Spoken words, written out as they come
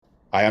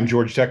Hi, I'm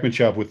George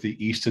Tekmitchov with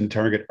the Easton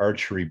Target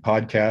Archery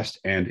Podcast,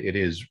 and it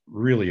is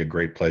really a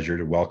great pleasure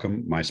to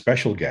welcome my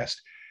special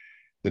guest,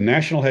 the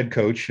national head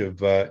coach of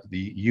the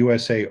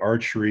USA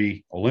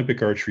Archery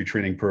Olympic Archery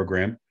Training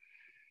Program,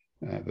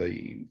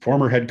 the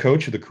former head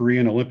coach of the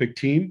Korean Olympic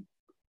team,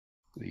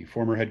 the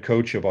former head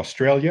coach of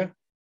Australia,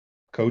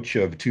 coach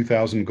of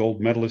 2000 gold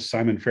medalist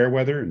Simon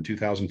Fairweather and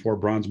 2004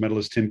 bronze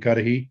medalist Tim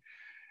Cudahy,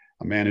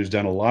 a man who's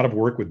done a lot of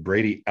work with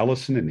Brady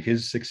Ellison and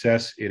his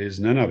success. It is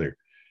none other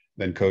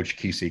than Coach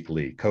Ki-Sik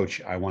Lee.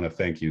 Coach, I want to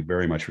thank you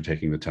very much for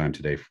taking the time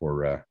today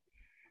for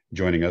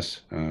joining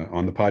us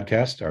on the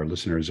podcast. Our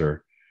listeners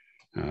are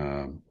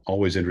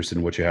always interested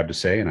in what you have to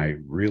say, and I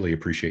really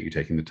appreciate you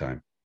taking the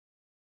time.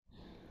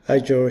 Hi,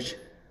 George.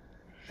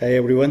 Hi,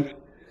 everyone.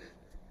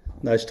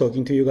 Nice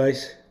talking to you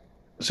guys.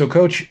 So,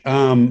 Coach,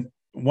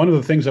 one of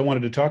the things I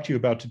wanted to talk to you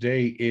about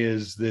today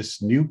is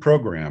this new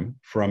program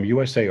from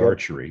USA Yep.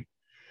 Archery.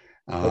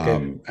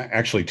 Okay.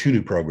 Actually, two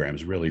new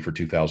programs really for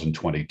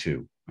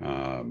 2022.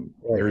 Right.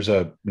 There's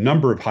a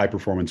number of high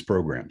performance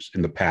programs.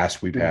 In the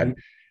past, we've hmm had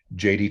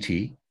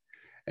JDT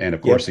and,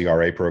 of course, the Yep.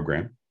 RA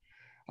program.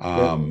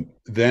 Yep.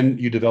 Then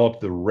you developed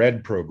the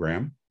RED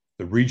program, hmm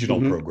the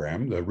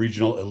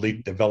Regional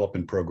Elite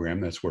Development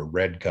Program. That's where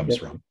RED comes Yep.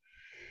 from.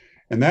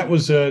 And that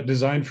was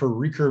designed for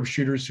recurve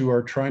shooters who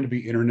are trying to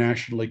be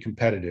internationally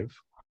competitive.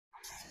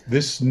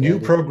 This new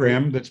That is true.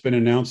 program that's been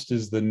announced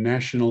is the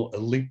National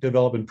Elite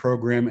Development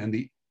Program and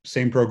the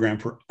same program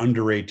for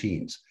under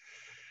 18s.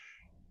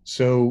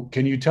 So,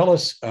 can you tell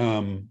us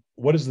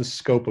what is the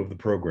scope of the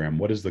program?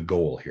 What is the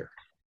goal here?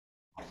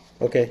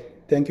 Okay.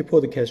 Thank you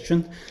for the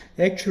question.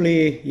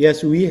 Actually,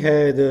 yes, we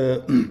had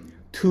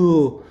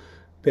two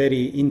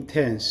very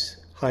intense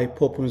high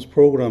performance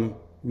program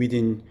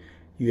within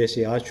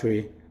USA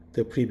Archery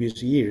the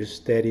previous years.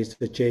 That is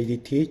the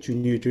JDT,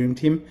 Junior Dream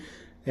Team,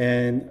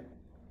 and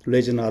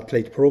Legend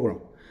Athlete program.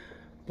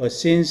 But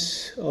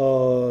since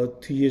 2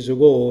 years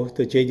ago,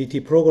 the JDT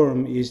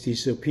program is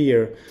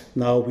disappeared.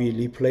 Now we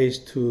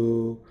replaced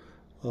to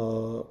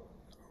uh,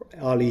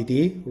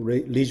 RED,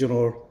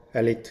 Regional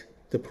Elite,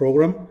 the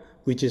program,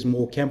 which is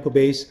more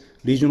camp-based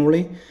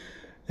regionally,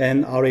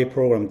 and RA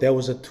program. That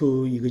was a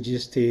two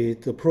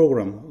existed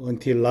program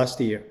until last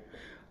year.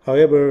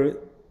 However,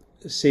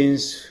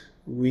 since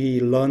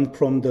we learned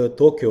from the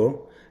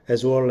Tokyo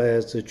as well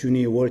as the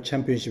Junior World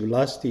Championship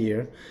last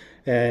year,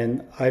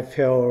 and I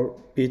felt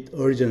a bit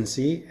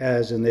urgency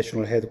as a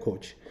national head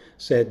coach.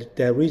 Said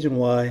that reason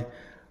why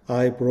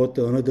I brought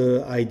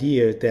another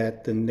idea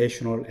that the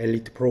national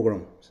elite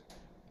program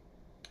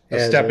A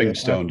as stepping a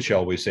stone,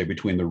 shall we say,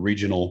 between the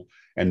regional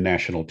and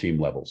national team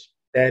levels.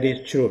 that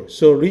is true.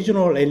 So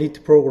regional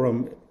elite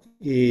program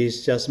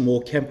is just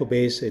more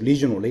camp-based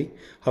regionally.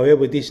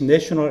 However, this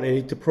national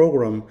elite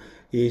program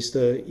is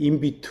the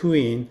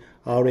in-between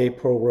RA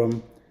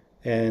program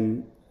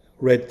and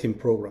red team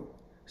program.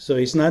 So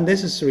it's not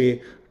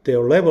necessary their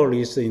level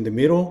is in the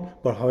middle,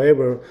 but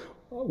however,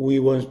 we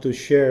want to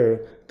share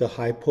the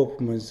high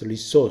performance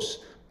resource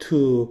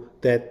to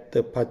that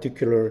the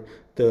particular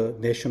the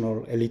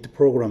national elite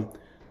program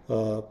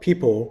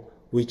people,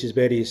 which is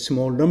very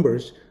small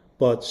numbers,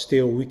 but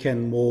still we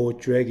can more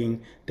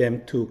dragging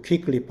them to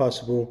quickly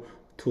possible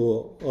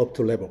to up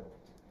to level.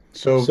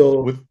 So,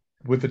 So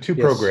with the two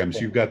yes, programs,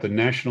 you've got the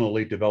National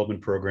Elite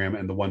Development Program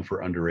and the one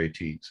for under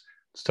 18s.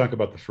 Let's talk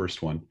about the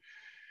first one.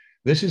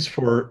 This is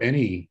for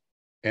any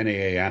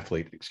NAA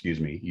athlete, excuse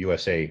me,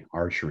 USA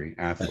archery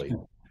athlete.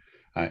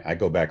 I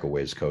go back a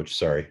ways, coach.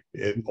 Sorry.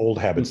 Old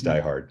habits die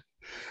hard.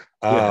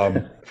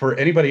 yeah, For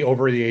anybody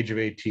over the age of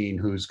 18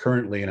 who's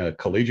currently in a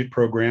collegiate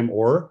program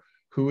or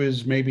who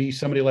is maybe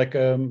somebody like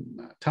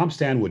Tom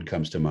Stanwood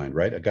comes to mind,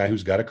 right? A guy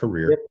who's got a yep,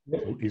 career.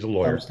 yep. He's a Tom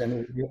lawyer,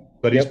 Stanley, yep,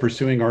 but he's yep,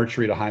 pursuing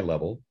archery at a high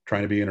level,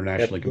 trying to be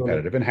internationally absolutely,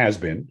 competitive and has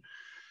been.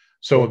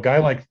 So a yep. guy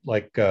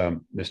like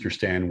Mr.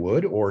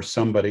 Stanwood or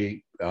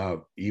somebody,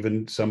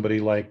 even somebody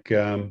like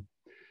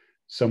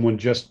someone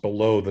just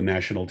below the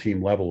national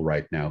team level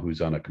right now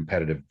who's on a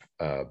competitive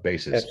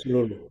basis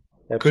Absolutely.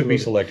 could be Absolutely.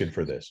 selected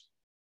for this.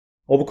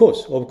 Of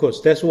course, of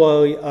course. That's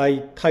why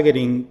I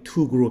targeting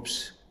two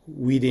groups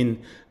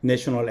within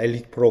National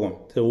Elite Program.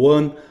 The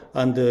one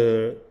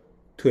under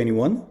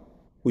 21,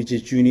 which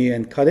is junior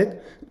and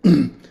cadet,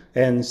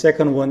 and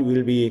second one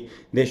will be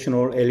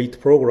National Elite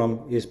Program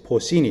is for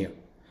senior.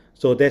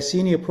 So that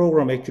senior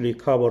program actually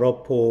cover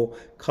up for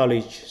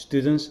college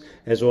students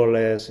as well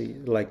as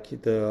like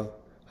the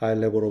high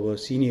level of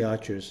senior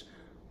archers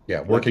Yeah,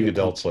 like working the Tom.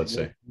 adults, let's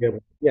say.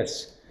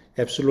 Yes,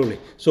 absolutely.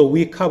 So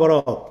we cover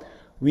up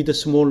with the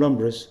small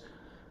numbers,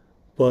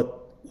 but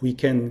we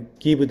can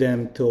give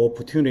them the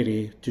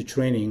opportunity to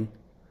training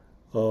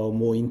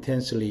more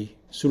intensely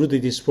through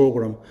this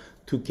program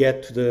to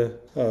get to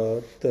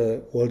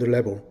the world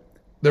level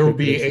There will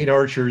be preparation. 8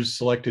 archers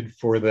selected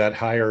for that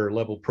higher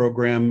level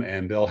program,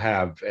 and they'll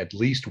have at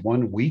least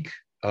 1 week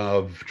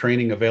of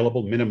training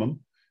available minimum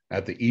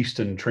at the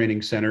Easton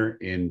Training Center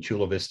in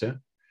Chula Vista.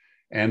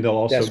 And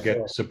they'll also That's get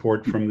correct.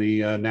 support from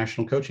the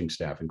national coaching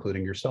staff,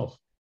 including yourself.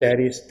 That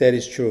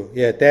is true.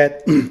 Yeah,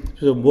 that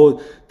so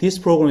more this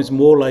program is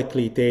more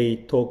likely they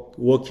talk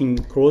working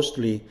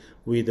closely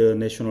with the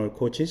national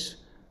coaches,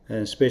 and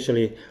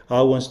especially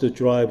I wants to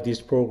drive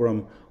this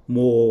program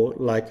more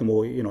like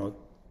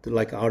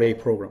RA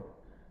program,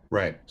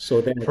 Right. so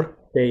that For,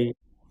 they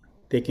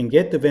they can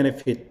get the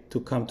benefit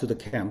to come to the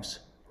camps,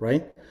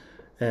 right?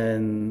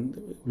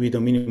 And with a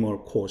minimal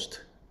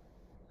cost,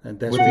 and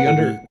that's with the what we.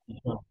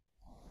 under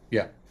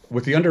Yeah.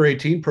 With the under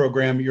 18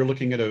 program, you're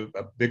looking at a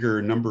bigger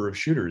number of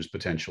shooters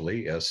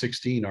potentially,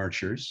 16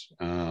 archers.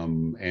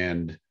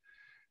 And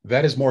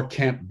that is more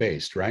camp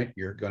based, right?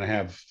 You're going to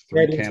have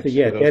three camps for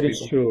Yeah, those that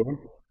is people. true.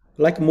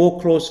 Like more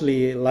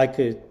closely like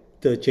the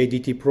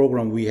JDT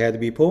program we had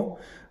before,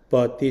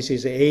 but this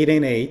is 8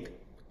 and 8,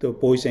 the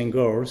boys and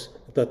girls,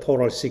 the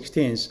total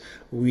 16s.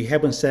 We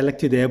haven't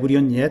selected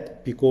everyone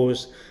yet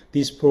because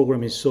this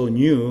program is so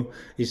new,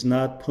 it's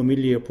not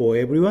familiar for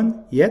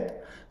everyone yet.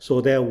 So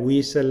that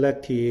we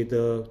selected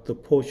the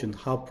portion,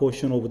 half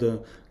portion of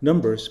the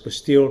numbers, but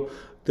still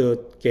the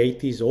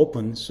gate is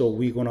open, so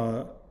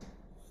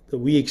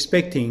we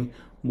expecting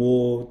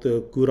more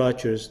the good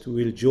archers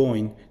will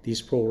join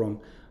this program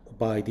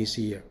by this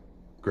year.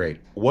 Great.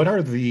 What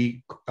are the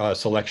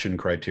selection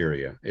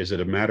criteria? Is it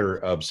a matter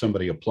of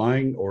somebody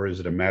applying, or is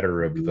it a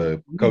matter of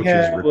the We have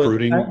coaches a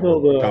recruiting, kind or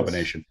of a a,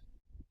 combination?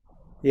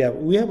 yeah,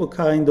 we have a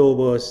kind of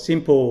a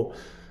simple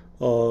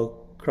uh,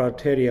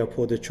 criteria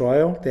for the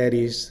trial. That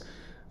is,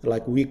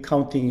 like we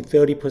counting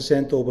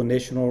 30% of a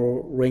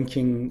national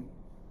ranking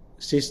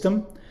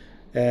system,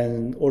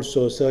 and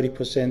also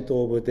 30%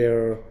 of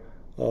their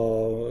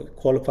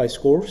qualified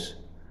scores,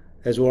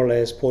 as well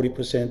as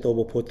 40% of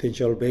a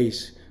potential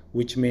base,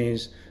 which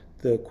means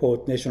the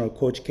national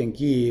coach can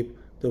give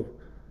the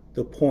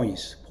the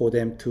points for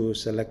them to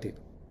select it.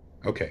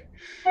 Okay.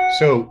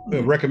 So,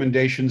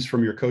 recommendations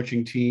from your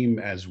coaching team,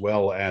 as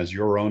well as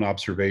your own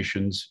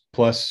observations,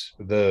 plus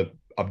the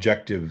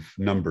objective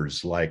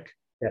numbers like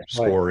Yeah, right.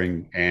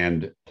 scoring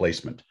and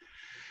placement.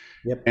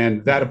 Yep.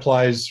 And that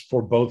applies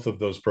for both of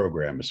those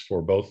programs,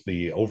 for both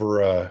the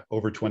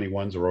over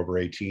 21s or over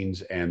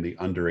 18s and the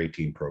under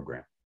 18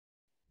 program.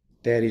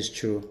 That is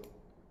true.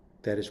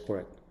 That is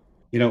correct.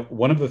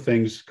 One of the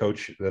things,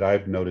 Coach, that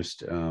I've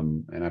noticed,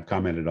 and I've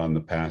commented on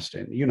the past,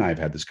 and you and I have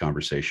had this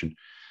conversation,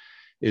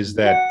 is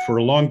that for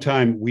a long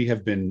time we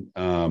have been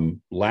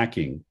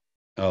lacking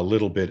a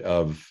little bit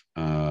of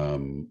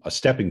a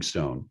stepping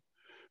stone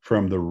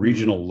from the Hmm.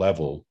 regional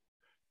level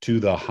to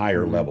the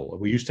higher Hmm. level.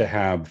 We used to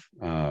have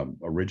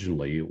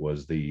originally it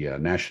was the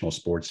National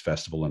Sports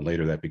Festival, and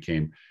later that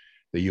became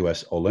the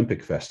U.S.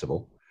 Olympic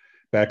Festival.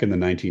 Back in the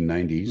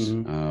 1990s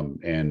Hmm.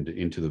 and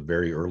into the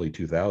very early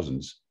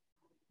 2000s,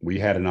 we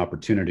had an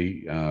opportunity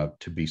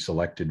to be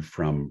selected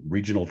from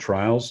regional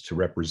trials to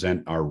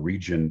represent our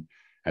region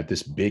at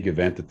this big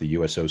event that the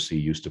USOC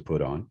used to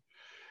put on.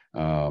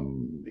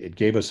 It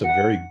gave us a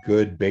very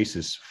good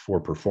basis for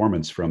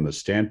performance from the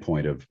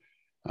standpoint of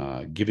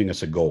giving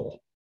us a goal.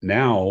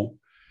 Now,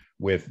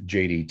 with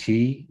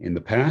JDT in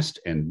the past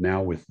and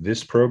now with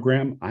this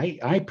program,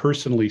 I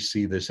personally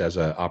see this as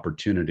an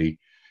opportunity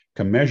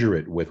to measure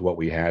it with what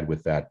we had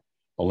with that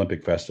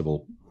Olympic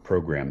Festival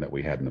program that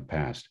we had in the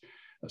past.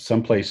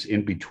 Someplace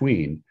in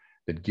between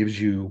that gives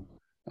you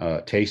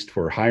a taste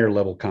for higher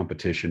level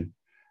competition,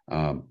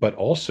 but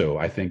also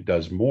I think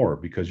does more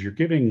because you're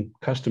giving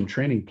custom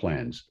training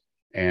plans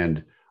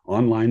and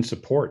online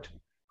support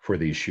for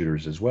these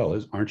shooters as well,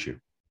 aren't you?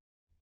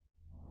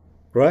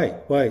 Right,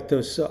 right.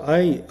 So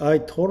I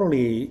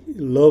totally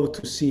love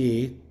to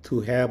see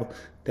to have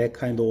that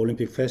kind of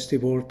Olympic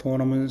festival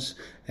tournaments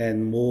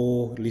and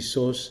more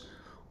resource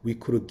we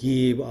could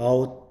give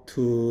out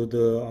to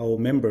our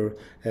member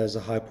as a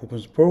high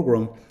performance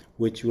program,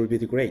 which will be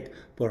the great.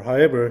 But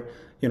however,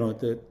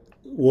 the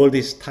world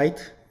is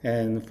tight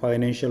and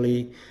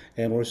financially,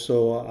 and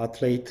also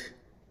athlete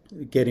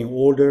getting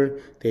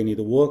older, they need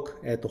to work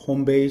at the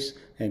home base,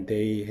 and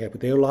they have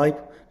their life,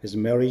 as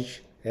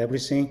marriage,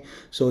 everything.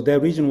 So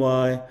that reason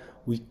why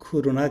we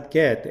could not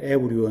get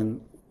everyone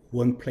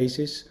one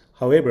places.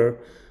 However,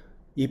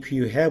 if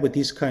you have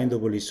this kind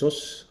of a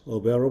resource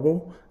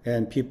available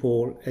and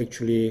people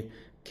actually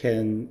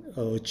can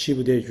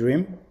achieve their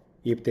dream,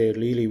 if they're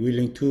really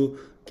willing to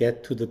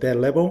get to that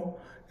level,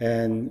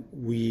 and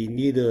we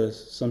need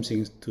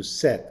something to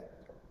set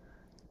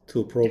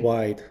to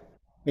provide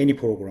any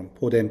program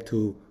for them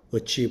to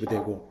achieve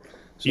their goal.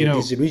 You So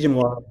this is know, the reason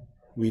why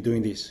we're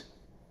doing this.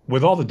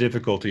 with all the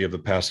difficulty of the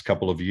past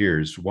couple of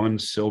years, one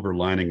silver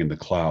lining in the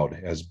cloud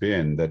has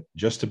been that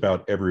just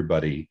about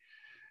everybody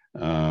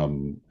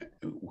um,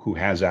 who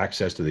has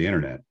access to the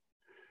internet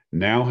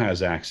now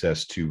has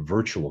access to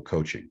virtual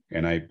coaching.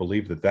 And I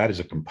believe that that is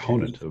a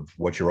component of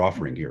what you're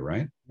offering here,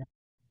 right?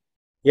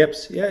 Yep.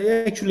 Yeah,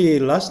 yeah, actually,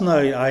 last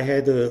night I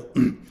had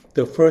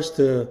the first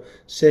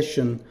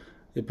session,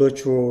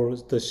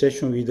 the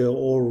session with the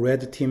all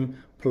red team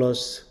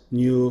plus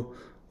new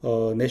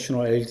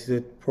national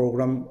elite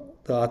program,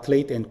 the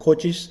athlete and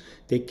coaches.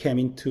 They came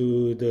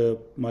into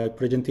my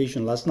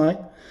presentation last night,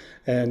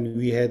 and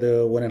we had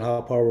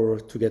 1.5 hour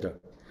together.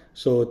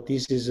 So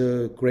this is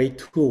a great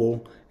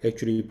tool.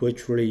 Actually,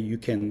 virtually you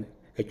can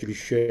actually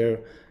share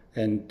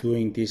and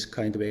doing this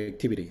kind of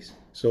activities.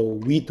 So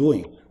we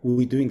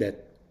doing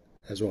that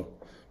as well.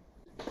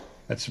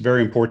 That's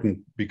very important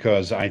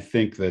because I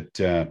think that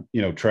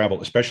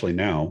travel, especially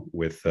now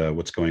with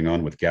what's going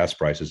on with gas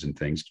prices and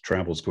things,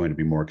 travel is going to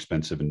be more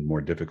expensive and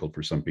more difficult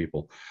for some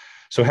people.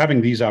 So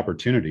having these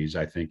opportunities,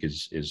 I think,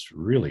 is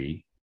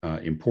really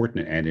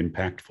important and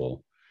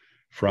impactful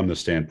from the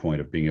standpoint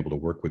of being able to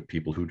work with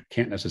people who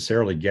can't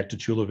necessarily get to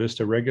Chula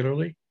Vista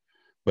regularly,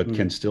 but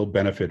can Mm. still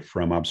benefit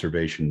from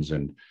observations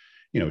and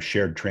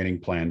shared training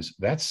plans.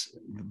 That's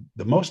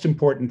the most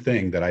important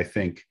thing that I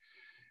think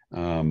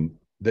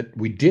that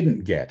we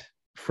didn't get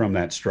from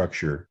that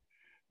structure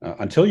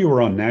until you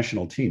were on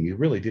national team. You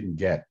really didn't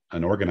get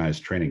an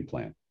organized training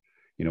plan.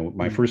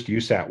 My Mm. first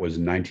USAT was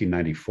in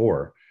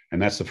 1994,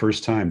 and that's the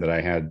first time that I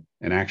had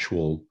an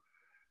actual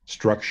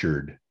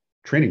structured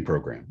training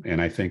program. And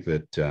I think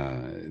that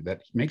that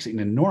makes an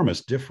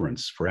enormous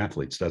difference for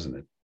athletes, doesn't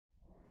it?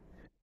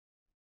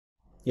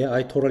 Yeah,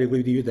 I totally agree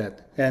with you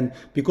that. And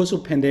because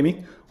of pandemic,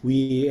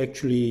 we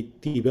actually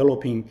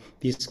developing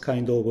this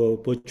kind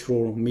of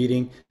virtual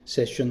meeting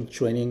session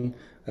training,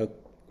 uh,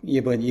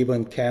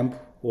 even camp,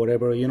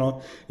 whatever.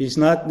 It's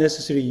not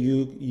necessary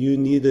you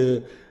need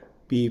to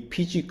be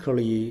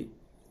physically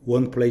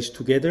one place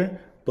together,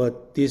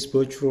 but this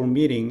virtual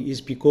meeting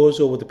is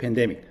because of the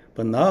pandemic.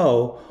 But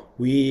now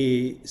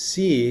we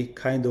see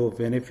kind of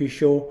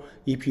beneficial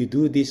if you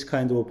do this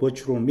kind of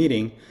virtual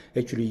meeting.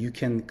 Actually, you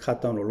can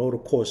cut down a lot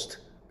of cost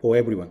for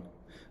everyone.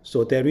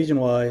 So the reason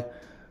why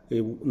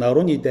not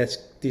only that's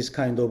this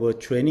kind of a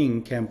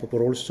training camp, but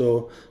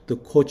also the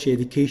coach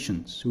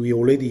educations. We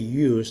already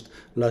used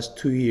last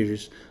 2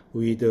 years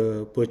with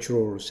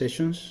virtual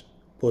sessions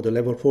for the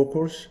level 4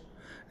 course,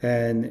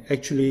 and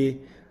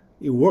actually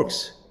it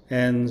works.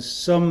 And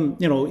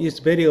it's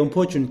very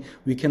unfortunate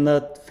we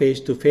cannot face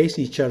to face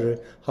each other.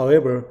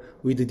 However,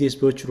 with these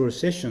virtual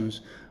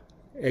sessions,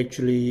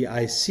 actually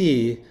I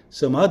see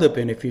some other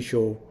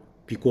beneficial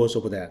because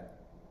of that.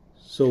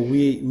 So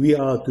we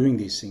are doing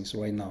these things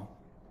right now.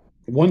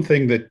 One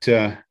thing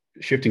that,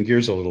 shifting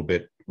gears a little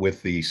bit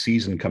with the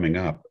season coming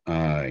up,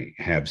 I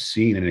have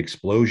seen an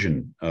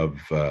explosion of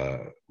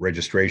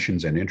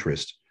registrations and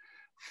interest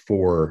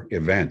for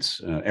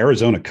events.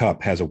 Arizona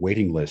Cup has a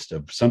waiting list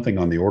of something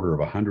on the order of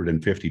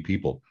 150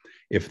 people.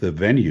 If the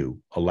venue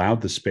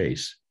allowed the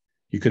space,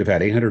 you could have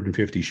had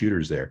 850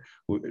 shooters there.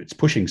 It's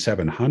pushing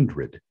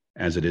 700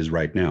 as it is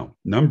right now.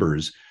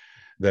 Numbers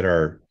that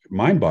are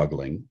mind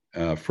boggling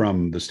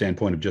from the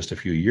standpoint of just a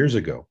few years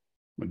ago.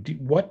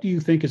 What do you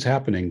think is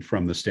happening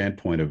from the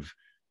standpoint of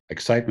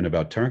excitement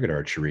about target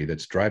archery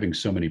that's driving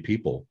so many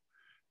people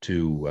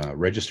to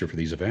register for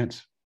these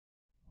events?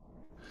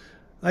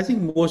 I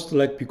think most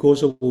like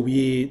because of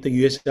the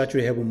US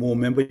actually have more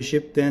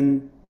membership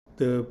than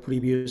the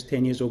previous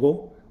 10 years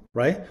ago,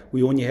 right?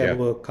 We only have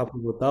Yeah. a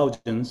couple of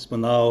thousands, but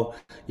now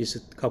it's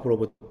a couple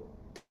of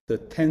the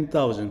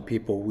 10,000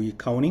 people we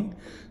counting.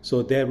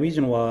 So that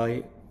reason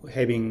why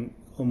having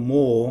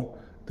more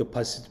the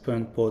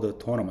participant for the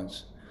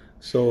tournaments.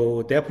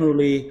 So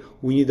definitely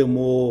we need a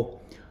more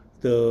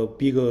the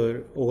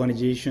bigger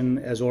organization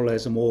as well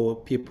as more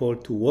people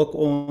to work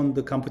on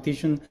the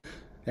competition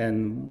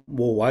and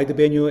more wide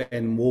venue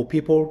and more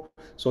people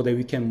so that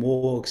we can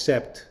more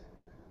accept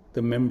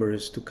the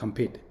members to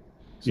compete.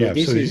 So Yeah.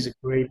 this is a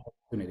great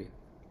opportunity.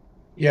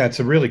 Yeah, it's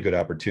a really good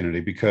opportunity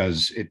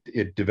because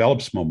it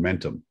develops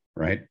momentum,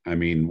 right? I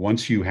mean,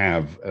 once you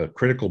have a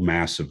critical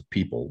mass of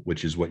people,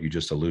 which is what you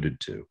just alluded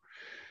to,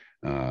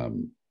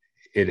 um,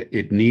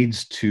 it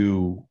needs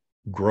to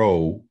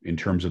grow in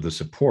terms of the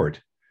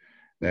support.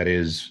 That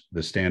is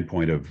the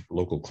standpoint of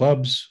local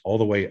clubs, all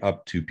the way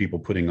up to people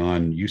putting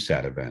on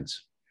USAT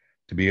events,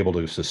 to be able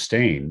to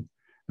sustain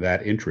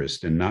that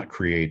interest and not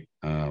create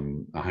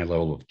a high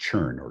level of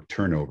churn or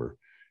turnover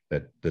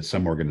that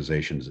some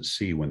organizations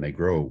see when they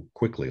grow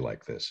quickly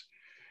like this.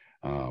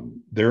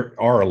 There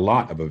are a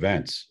lot of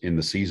events in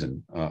the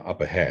season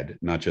up ahead,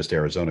 not just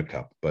Arizona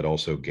Cup, but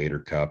also Gator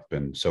Cup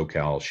and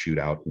SoCal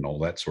Shootout and all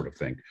that sort of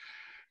thing.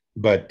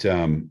 But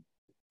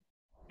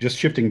just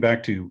shifting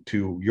back to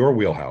your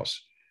wheelhouse,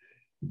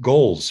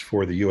 goals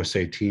for the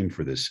USA team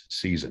for this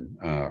season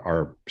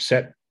are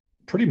set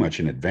pretty much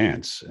in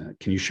advance.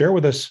 Can you share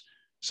with us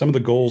some of the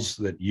goals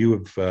that you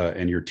have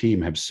and your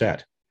team have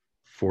set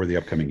for the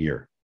upcoming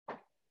year?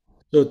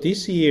 So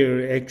this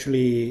year,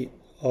 actually,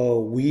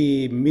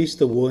 we missed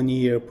the 1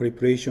 year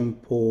preparation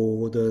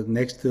for the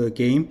next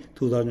game,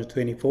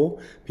 2024,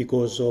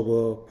 because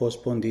of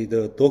postponed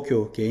the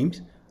Tokyo games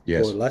for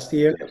Yes. last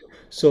year.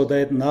 So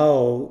that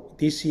now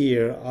this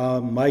year,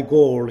 my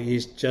goal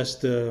is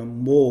just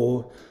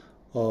more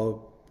uh,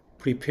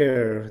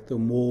 prepare the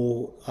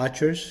more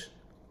archers,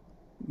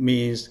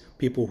 means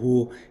people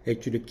who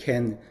actually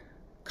can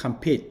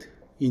compete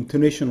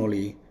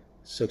internationally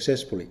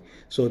successfully.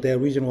 So the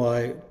reason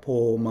why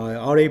for my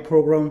RA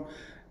program,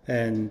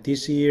 and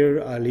this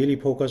year I really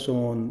focus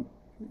on,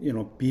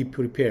 be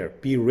prepared,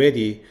 be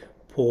ready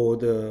for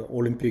the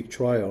Olympic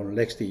trial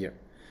next year.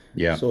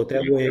 Yeah. So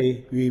that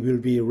way we will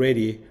be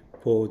ready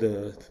for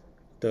the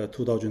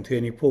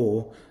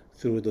 2024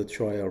 through the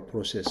trial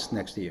process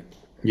next year.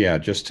 Yeah,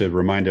 just to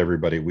remind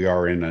everybody, we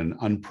are in an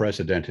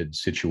unprecedented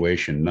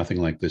situation.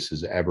 Nothing like this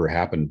has ever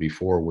happened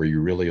before, where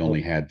you really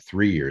only had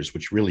 3 years,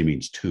 which really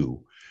means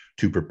two,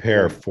 to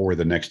prepare Right. for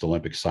the next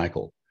Olympic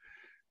cycle.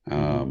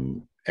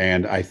 Mhm.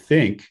 And I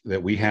think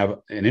that we have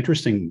an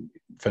interesting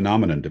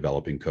phenomenon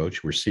developing,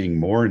 Coach. We're seeing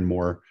more and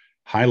more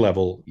high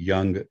level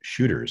young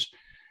shooters.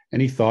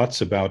 Any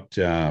thoughts about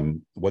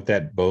what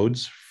that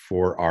bodes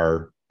for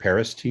our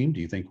Paris team? Do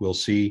you think we'll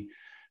see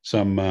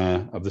some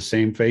of the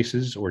same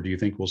faces, or do you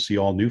think we'll see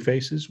all new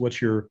faces? What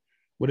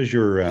does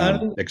your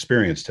I,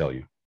 experience tell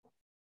you?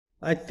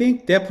 I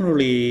think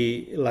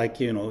definitely like,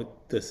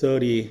 the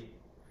 30,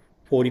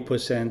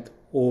 40%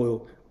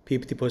 or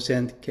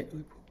 50%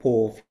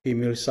 for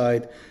female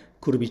side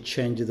could be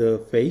changed the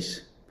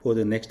face for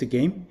the next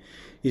game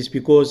is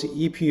because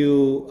if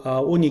you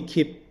only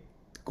keep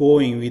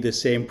going with the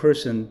same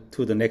person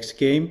to the next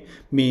game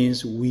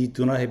means we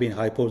do not have a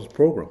high performance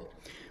program.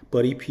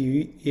 But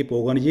if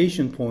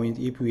organization point,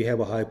 if we have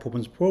a high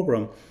performance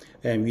program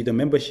and with the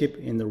membership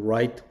in the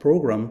right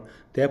program,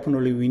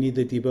 definitely we need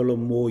to develop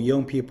more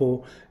young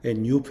people and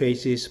new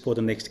faces for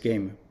the next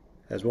game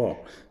as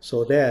well.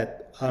 So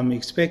that I'm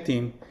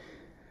expecting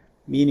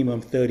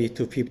minimum 30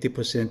 to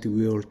 50%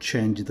 will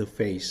change the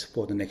face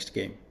for the next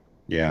game.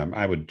 Yeah,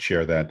 I would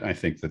share that. I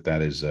think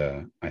that is,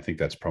 I think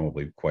that's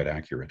probably quite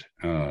accurate,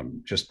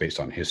 just based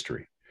on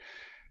history.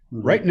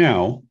 Hmm. Right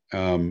now,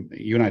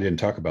 you and I didn't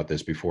talk about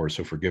this before,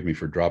 so forgive me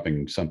for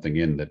dropping something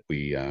in that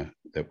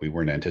we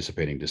weren't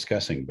anticipating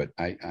discussing. But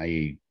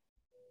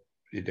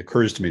it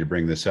occurs to me to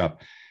bring this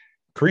up.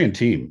 Korean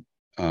team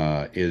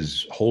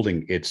is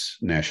holding its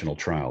national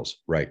trials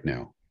right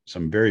now.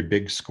 Some very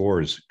big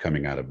scores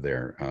coming out of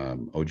there.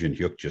 Oh Jin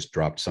Hyuk just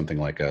dropped something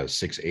like a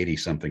 680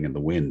 something in the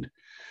wind.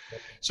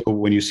 So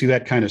when you see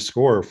that kind of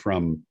score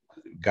from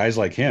guys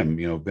like him,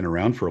 been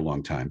around for a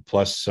long time,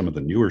 plus some of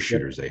the newer Yep.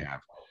 shooters they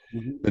have,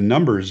 Hmm. the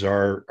numbers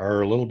are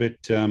a little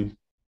bit,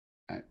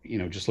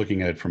 just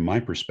looking at it from my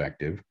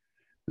perspective.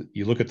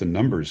 You look at the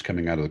numbers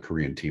coming out of the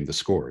Korean team, the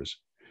scores,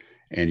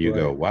 and you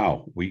go, Right.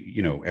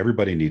 wow,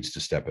 everybody needs to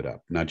step it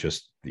up, not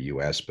just the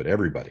U.S. but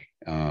everybody.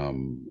 That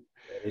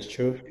is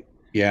true.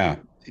 Yeah.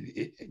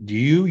 Do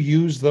you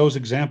use those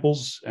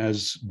examples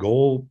as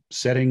goal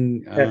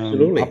setting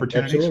Absolutely.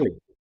 opportunities? Absolutely.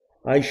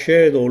 I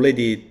shared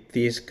already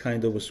this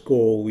kind of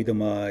score with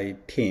my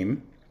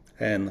team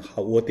and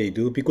what they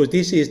do because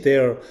this is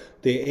the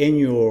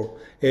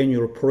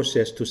annual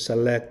process to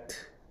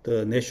select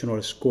the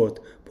national squad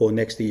for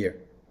next year.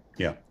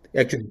 Yeah.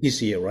 Actually,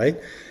 this year, right?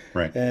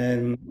 Right.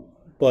 And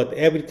but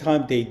every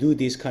time they do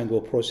this kind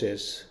of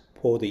process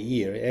for the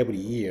year, every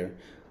year,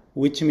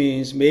 which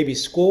means maybe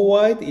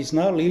score-wise it's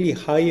not really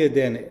higher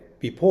than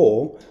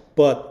before,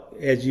 but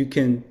as you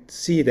can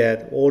see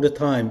that all the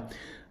time,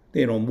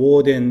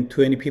 more than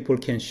 20 people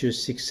can shoot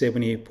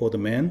 670 for the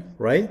men,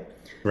 right?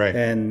 Right.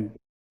 And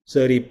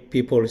 30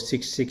 people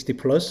 660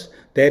 plus.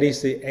 That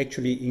is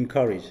actually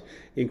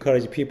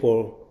encourage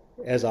people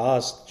as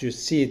us to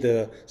see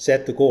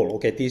set the goal.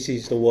 Okay, this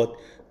is what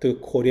the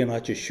Korean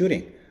archers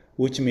shooting,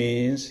 which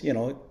means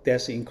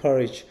that's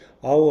encourage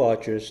our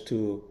archers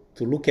to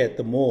look at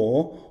the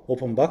more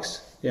open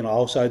box,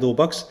 outside the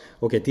box.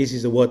 Okay, this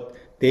is what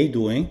they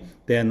doing.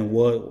 Then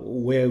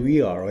where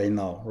we are right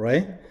now,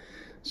 right?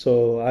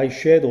 So I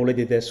shared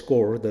already that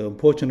score.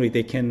 Unfortunately,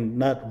 they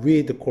cannot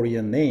read the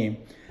Korean name.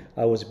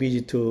 I was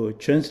busy to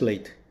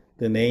translate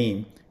the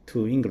name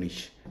to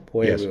English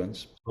for Yes. everyone.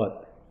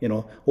 But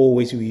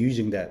always we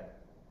using that.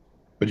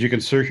 But you can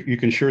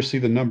sure see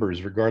the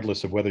numbers,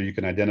 regardless of whether you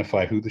can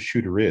identify who the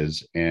shooter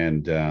is,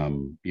 and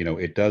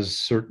it does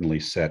certainly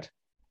set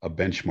a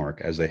benchmark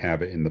as they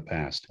have in the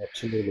past.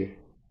 Absolutely,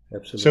 So,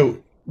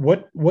 absolutely.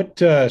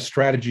 what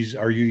strategies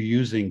are you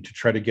using to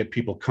try to get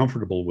people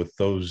comfortable with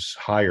those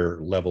higher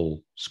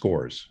level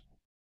scores?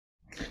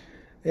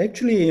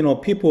 Actually,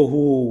 people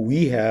who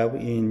we have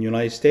in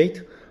United States,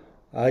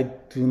 I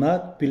do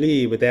not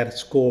believe that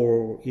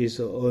score is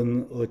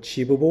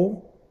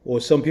unachievable,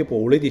 or some people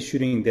already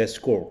shooting that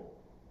score.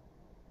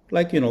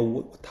 Like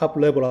top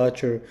level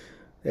archer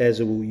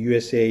as a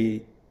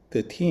USA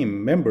the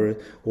team member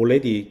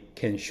already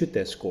can shoot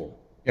that score.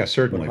 Yeah, But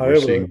certainly. We're however,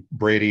 seeing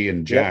Brady and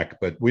yep, Jack,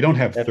 but we don't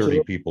have 30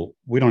 absolutely. people.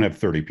 We don't have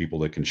 30 people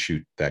that can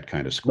shoot that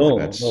kind of score.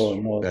 No, no,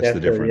 no. That's the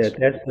difference.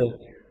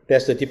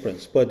 That's the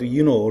difference. But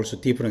also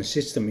different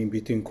system in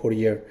between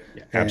Korea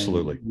Yeah, and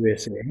absolutely.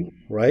 USA,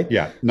 right?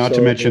 Yeah, not to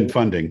So mention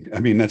funding.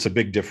 I mean, that's a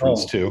big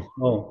difference no, too.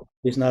 no,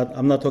 it's not.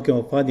 I'm not talking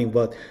about funding,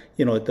 but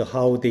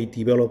how they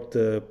develop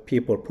the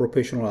people,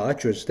 professional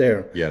archers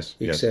there. Yes,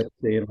 yes.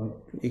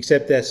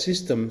 Except that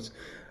systems,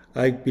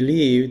 I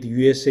believe the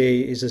USA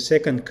is the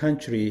second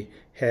country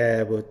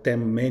have that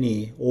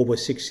many over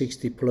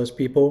 660 plus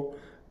people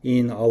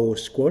in our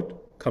squad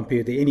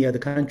compared to any other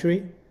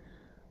country,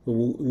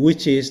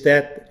 which is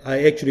that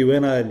I actually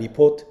when I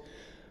report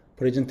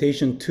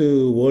presentation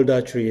to World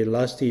Archery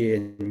last year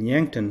in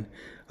Yankton,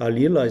 I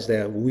realized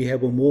that we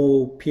have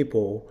more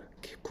people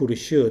could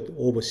shoot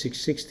over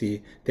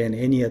 660 than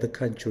any other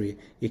country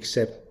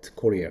except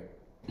Korea.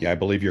 Yeah, I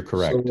believe you're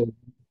correct. So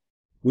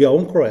we are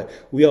on track.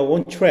 We are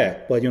on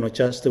track, but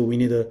just we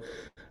need to,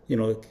 you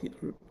know,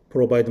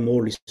 provide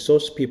more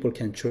resource. People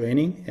can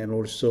training, and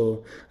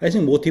also I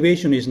think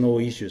motivation is no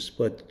issues,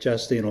 but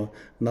just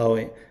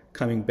now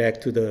coming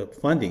back to the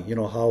funding.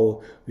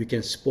 How we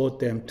can support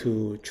them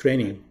to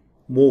training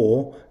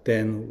more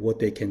than what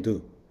they can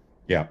do.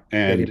 Yeah,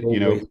 That and is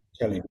always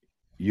challenging.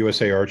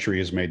 USA Archery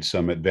has made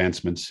some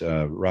advancements.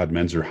 Rod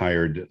Menzer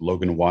hired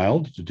Logan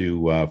Wild to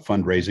do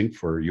fundraising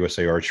for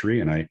USA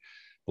Archery, and I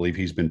believe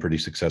he's been pretty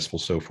successful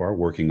so far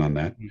working on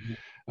that.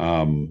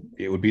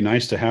 It would be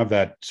nice to have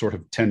that sort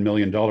of $10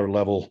 million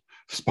level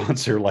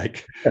sponsor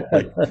like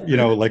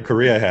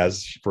Korea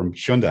has from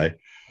Hyundai,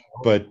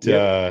 but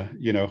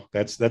Yep.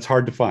 that's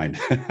hard to find.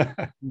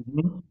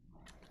 Mhm.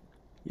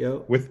 Yeah.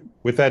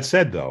 With that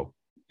said, though,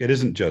 it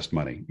isn't just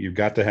money. You've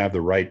got to have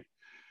the right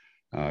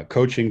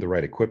coaching, the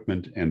right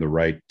equipment, and the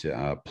right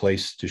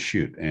place to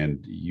shoot.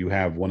 And you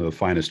have one of the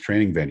finest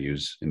training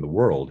venues in the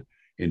world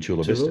in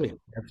Chula Vista. Absolutely,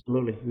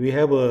 absolutely. We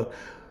have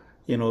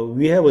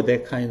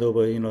that kind of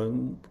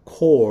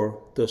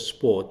core the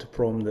sport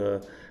from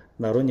the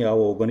not only our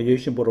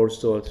organization but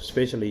also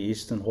especially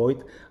Eastern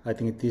Hoyt. I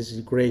think this is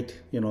great.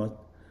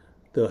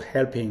 The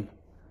helping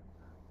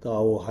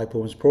our high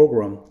performance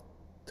program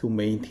to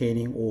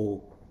maintaining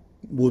or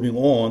moving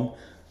on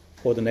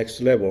for the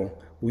next level.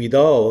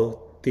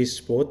 Without this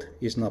sport,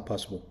 it's not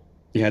possible.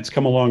 Yeah, it's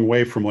come a long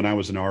way from when I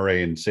was an RA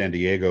in San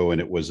Diego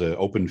and it was an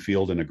open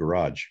field in a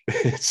garage.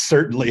 It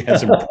certainly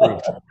has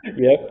improved.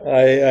 Yep,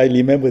 I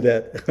remember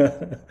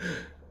that.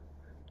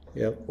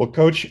 Yep, Well,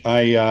 Coach,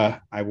 I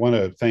want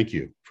to thank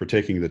you for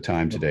taking the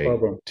time no today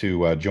problem.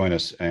 to join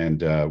us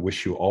and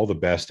wish you all the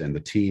best and the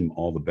team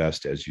all the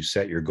best as you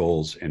set your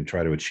goals and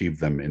try to achieve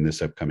them in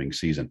this upcoming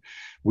season.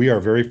 We are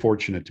very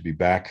fortunate to be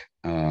back,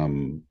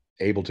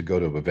 able to go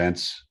to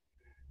events.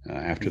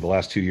 After the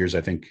last 2 years,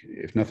 I think,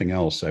 if nothing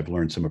else, I've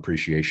learned some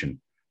appreciation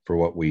for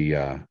what we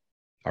are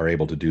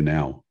able to do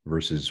now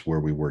versus where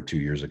we were 2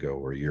 years ago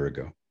or a year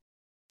ago.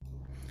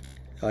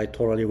 I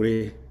totally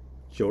agree,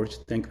 George.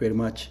 Thank you very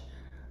much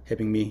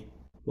having me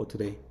for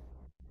today.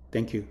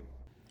 Thank you.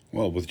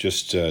 Well, with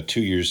just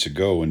 2 years to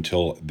go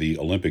until the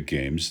Olympic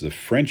Games, the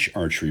French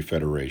Archery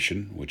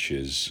Federation, which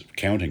is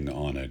counting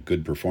on a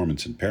good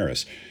performance in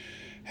Paris,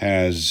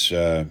 has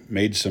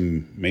made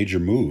some major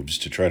moves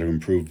to try to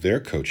improve their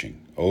coaching.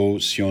 Oh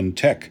Seon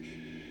Tek,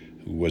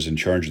 who was in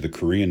charge of the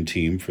Korean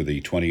team for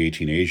the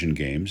 2018 Asian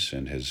Games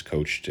and has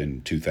coached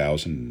in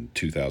 2000 and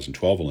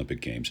 2012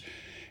 Olympic Games,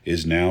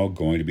 is now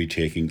going to be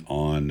taking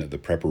on the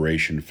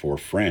preparation for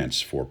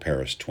France for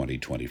Paris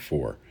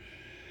 2024.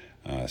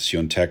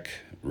 Siontech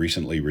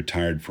recently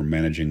retired from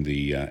managing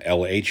the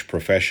LH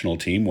professional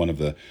team, one of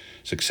the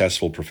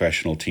successful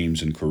professional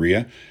teams in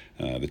Korea,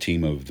 the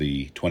team of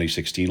the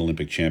 2016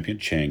 Olympic champion,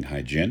 Chang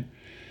Hae-jin.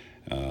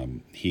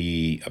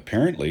 He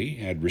apparently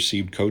had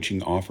received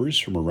coaching offers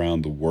from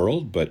around the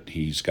world, but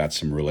he's got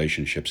some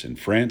relationships in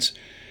France,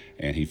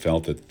 and he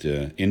felt that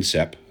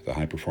INSEP, the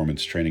High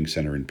Performance Training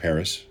Center in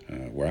Paris,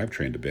 where I've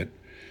trained a bit,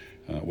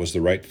 was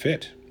the right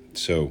fit.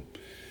 So,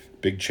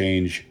 big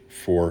change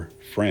for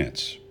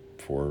France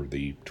for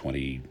the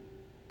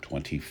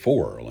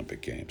 2024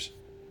 Olympic Games.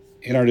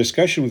 In our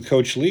discussion with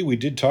Coach Lee, we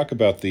did talk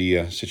about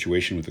the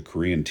situation with the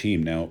Korean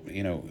team. Now,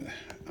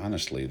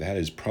 honestly, that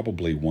is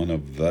probably one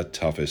of the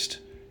toughest,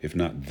 if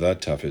not the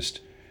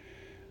toughest,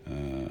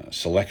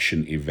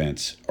 selection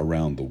events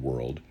around the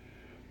world.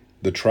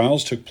 The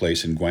trials took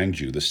place in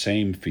Gwangju, the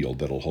same field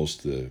that'll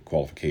host the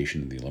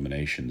qualification and the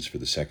eliminations for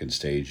the second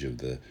stage of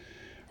the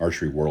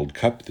Archery World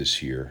Cup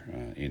this year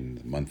in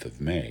the month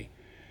of May.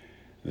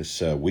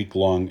 This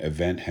week-long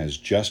event has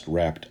just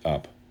wrapped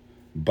up,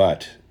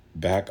 but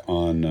back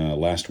on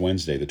last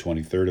Wednesday, the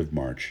 23rd of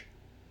March,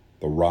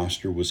 the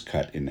roster was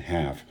cut in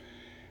half,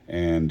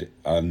 and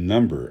a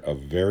number of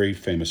very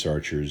famous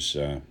archers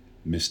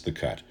missed the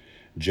cut.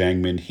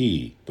 Jang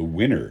Min-hee, the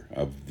winner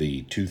of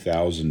the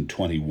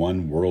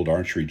 2021 World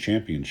Archery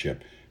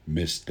Championship,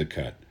 missed the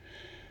cut.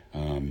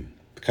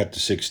 Cut to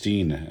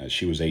 16,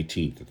 she was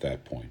 18th at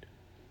that point.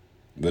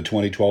 The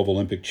 2012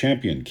 Olympic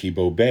champion,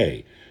 Kibo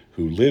Bae,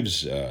 who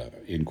lives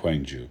in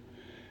Gwangju,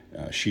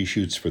 she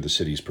shoots for the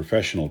city's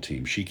professional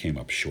team. She came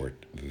up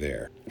short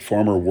there.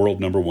 Former world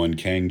number one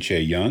Kang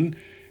Chae-young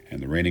and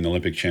the reigning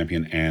Olympic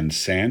champion An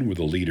San were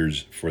the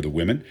leaders for the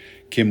women.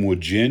 Kim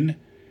Woo-jin,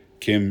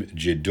 Kim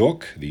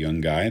Ji-duk, the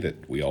young guy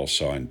that we all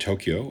saw in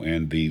Tokyo,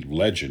 and the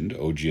legend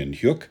Oh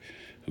Jin-hyuk,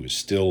 who is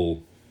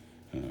still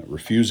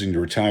refusing to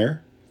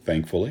retire,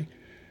 thankfully,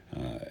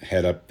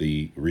 head up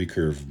the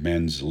recurve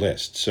men's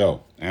list.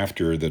 So,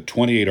 after the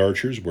 28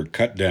 archers were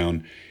cut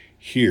down,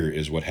 here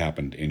is what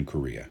happened in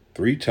Korea.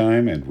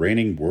 Three-time and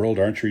reigning world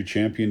archery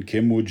champion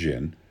Kim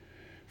Woo-jin,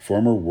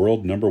 former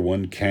world number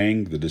one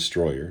Kang the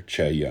Destroyer,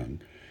 Chae-young,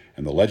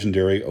 and the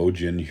legendary Oh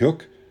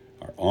Jin-hyuk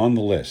are on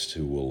the list,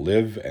 who will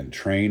live and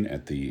train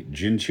at the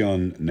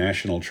Jincheon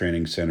National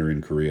Training Center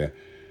in Korea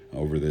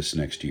over this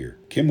next year.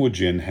 Kim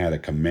Woo-jin had a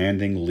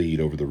commanding lead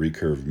over the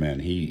recurve men.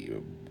 He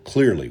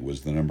clearly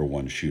was the number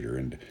one shooter,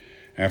 and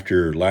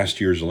after last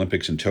year's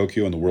Olympics in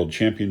Tokyo and the World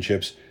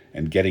Championships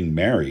and getting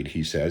married,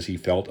 he says he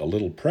felt a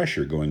little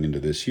pressure going into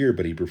this year,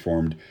 but he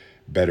performed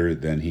better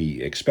than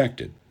he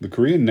expected. The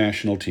Korean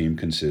national team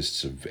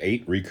consists of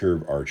 8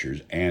 recurve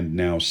archers and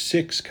now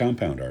 6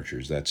 compound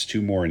archers. That's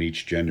 2 more in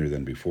each gender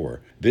than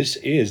before. This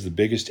is the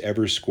biggest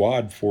ever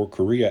squad for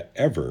Korea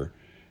ever,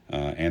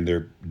 and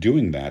they're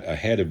doing that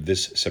ahead of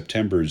this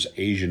September's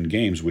Asian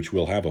Games, which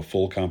will have a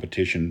full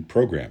competition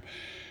program.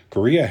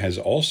 Korea has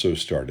also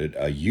started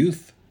a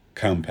youth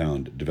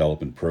compound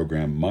development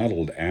program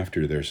modeled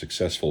after their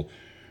successful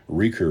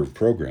recurve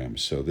program.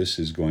 So this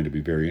is going to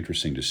be very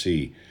interesting to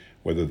see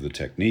whether the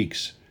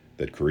techniques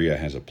that Korea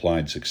has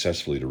applied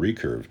successfully to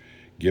recurve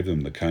give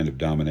them the kind of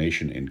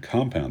domination in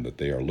compound that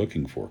they are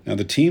looking for. Now,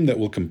 the team that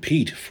will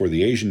compete for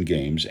the Asian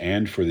Games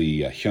and for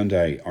the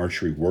Hyundai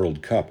Archery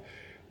World Cup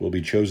will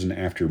be chosen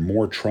after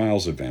more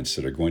trials events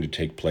that are going to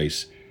take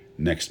place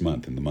next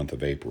month, in the month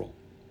of April.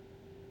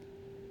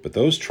 But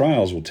those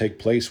trials will take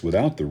place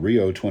without the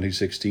Rio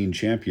 2016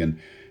 champion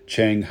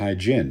Chang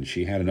Hae-jin.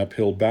 She had an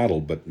uphill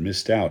battle but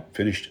missed out,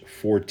 finished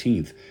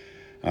 14th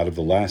out of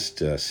the last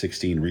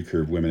 16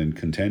 recurve women in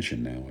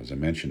contention. Now, as I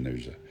mentioned,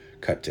 there's a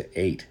cut to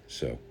 8,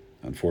 so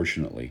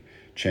unfortunately,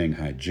 Chang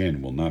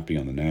Hae-jin will not be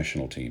on the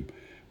national team.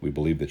 We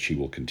believe that she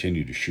will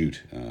continue to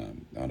shoot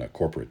on a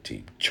corporate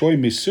team. Choi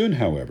Mi-soon,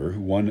 however,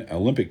 who won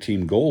Olympic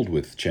team gold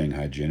with Chang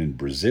Hae-jin in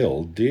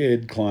Brazil,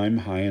 did climb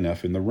high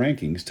enough in the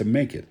rankings to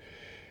make it.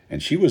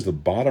 And she was the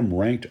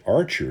bottom-ranked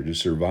archer to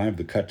survive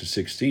the cut to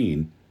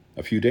 16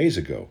 a few days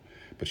ago.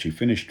 But she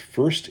finished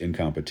first in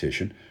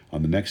competition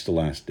on the next to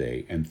last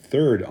day and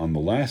third on the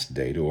last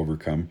day to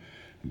overcome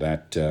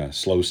that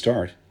slow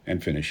start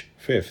and finish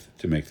 5th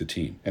to make the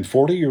team. And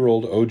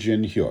 40-year-old Oh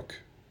Jin-hyuk,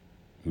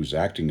 who's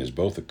acting as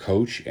both a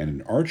coach and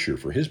an archer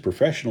for his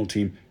professional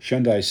team,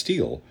 Hyundai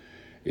Steel,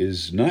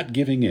 is not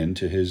giving in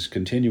to his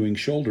continuing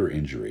shoulder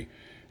injury.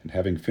 And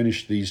having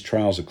finished these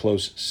trials a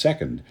close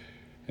second,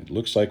 it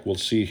looks like we'll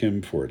see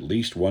him for at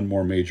least one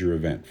more major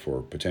event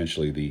for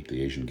potentially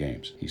the Asian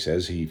Games. He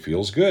says he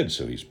feels good,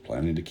 so he's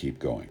planning to keep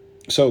going.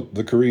 So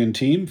the Korean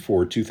team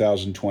for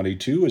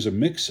 2022 is a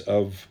mix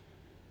of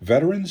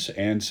veterans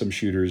and some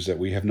shooters that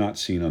we have not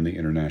seen on the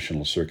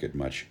international circuit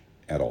much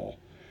at all.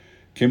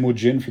 Kim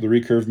Woo-jin for the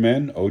recurve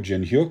men, Oh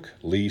Jin-hyuk,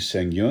 Lee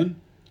Seng-yun,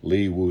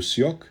 Lee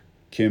Woo-seok,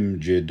 Kim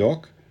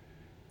Jae-dok,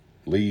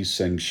 Lee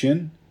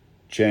Seng-shin,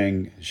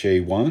 Chang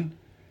Jae-won,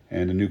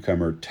 and a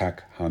newcomer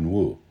Tak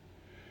Han-woo.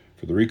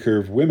 For the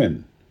recurve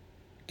women,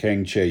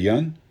 Kang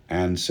Chae-yun,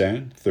 An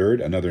San,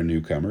 third, another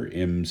newcomer,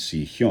 Im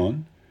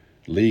Si-hyun,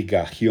 Lee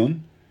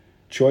Ga-hyun,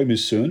 Choi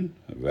Mi-soon,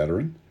 a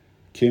veteran,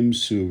 Kim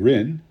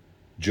Soo-rin,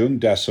 Jung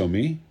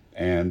Da-so-mi,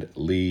 and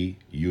Lee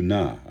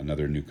Yu-na,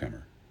 another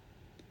newcomer.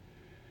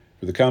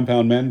 For the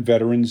compound men,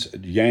 veterans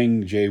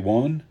Yang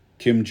Jae-won,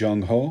 Kim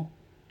Jong-ho,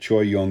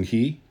 Choi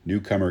Yong-hee,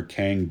 newcomer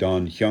Kang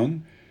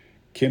Don-hyung,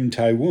 Kim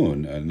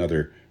Tai-woon,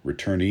 another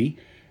returnee,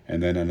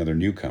 and then another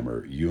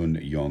newcomer, Yoon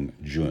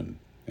Young-jun.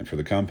 And for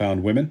the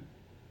compound women,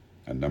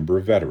 a number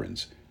of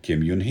veterans,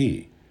 Kim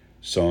Yoon-hee,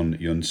 Son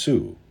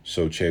Yun-soo,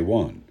 So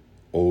Chae-won,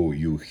 Oh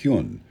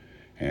Yu-hyun,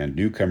 and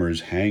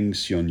newcomers Hang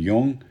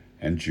Seon-yong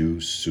and Ju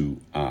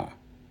Soo-ah.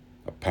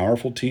 A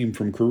powerful team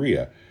from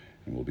Korea,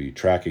 and we'll be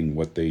tracking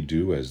what they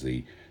do as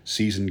the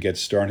season gets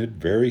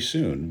started very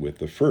soon with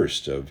the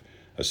first of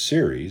a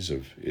series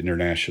of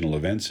international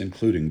events,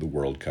 including the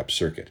World Cup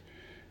circuit.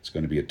 It's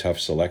going to be a tough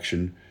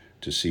selection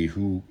to see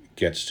who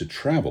gets to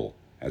travel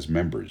as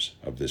members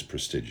of this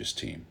prestigious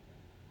team.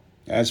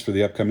 As for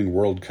the upcoming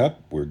World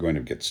Cup, we're going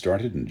to get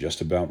started in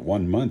just about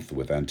 1 month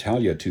with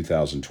Antalya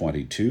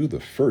 2022, the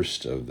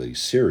first of the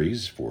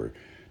series for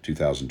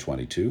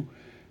 2022.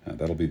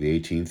 That'll be the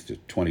 18th to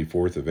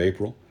 24th of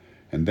April.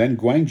 And then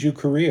Gwangju,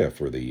 Korea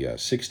for the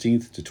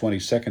 16th to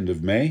 22nd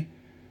of May,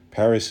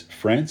 Paris,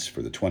 France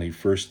for the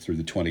 21st through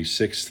the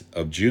 26th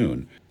of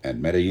June,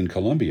 and Medellin,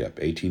 Colombia,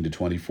 18 to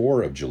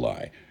 24 of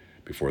July,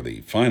 before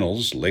the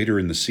finals later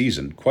in the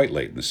season, quite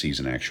late in the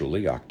season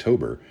actually,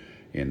 October,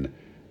 in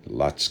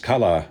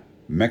Tlaxcala,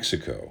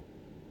 Mexico.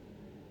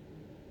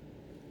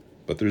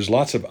 But there's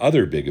lots of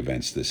other big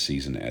events this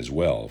season as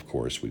well, of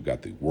course. We've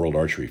got the World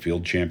Archery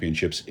Field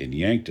Championships in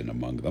Yankton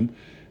among them,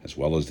 as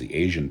well as the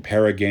Asian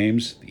Para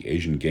Games, the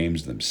Asian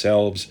Games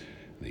themselves,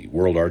 the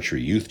World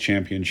Archery Youth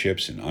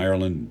Championships in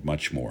Ireland, and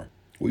much more.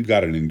 We've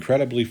got an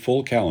incredibly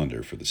full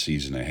calendar for the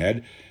season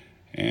ahead,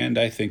 and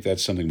I think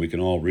that's something we can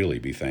all really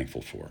be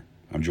thankful for.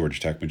 I'm George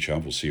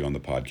Tekmitchov. We'll see you on the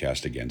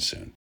podcast again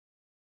soon.